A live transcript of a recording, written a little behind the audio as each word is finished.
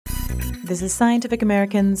This is Scientific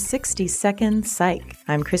American's 60-Second Psych.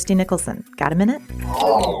 I'm Christie Nicholson. Got a minute?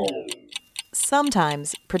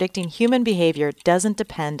 Sometimes predicting human behavior doesn't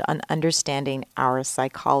depend on understanding our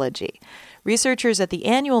psychology. Researchers at the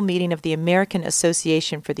annual meeting of the American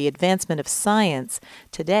Association for the Advancement of Science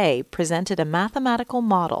today presented a mathematical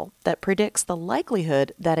model that predicts the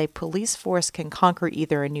likelihood that a police force can conquer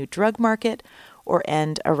either a new drug market or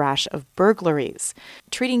end a rash of burglaries.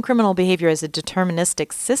 Treating criminal behavior as a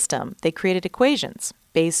deterministic system, they created equations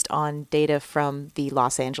based on data from the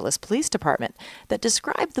Los Angeles Police Department that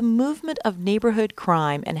describe the movement of neighborhood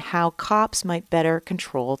crime and how cops might better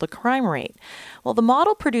control the crime rate. Well, the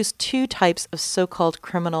model produced two types of so-called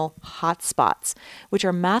criminal hotspots, which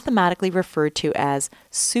are mathematically referred to as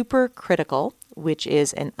supercritical, which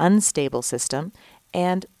is an unstable system,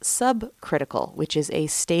 and subcritical, which is a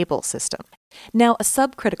stable system. Now, a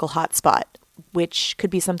subcritical hotspot, which could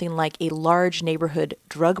be something like a large neighborhood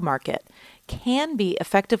drug market, can be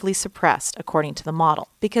effectively suppressed according to the model,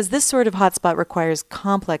 because this sort of hotspot requires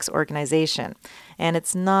complex organization, and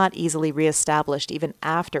it's not easily reestablished even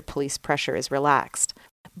after police pressure is relaxed.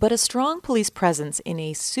 But a strong police presence in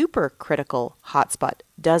a supercritical hotspot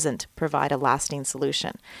doesn't provide a lasting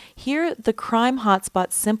solution. Here, the crime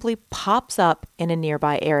hotspot simply pops up in a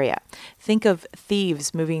nearby area. Think of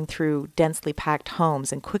thieves moving through densely packed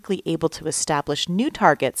homes and quickly able to establish new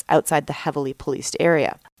targets outside the heavily policed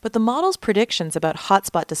area. But the model's predictions about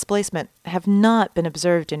hotspot displacement have not been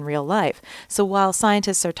observed in real life. So while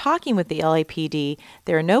scientists are talking with the LAPD,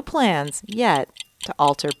 there are no plans yet to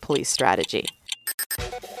alter police strategy.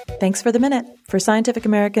 Thanks for the minute. For Scientific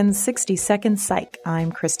American's 60-Second Psych,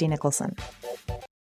 I'm Christie Nicholson.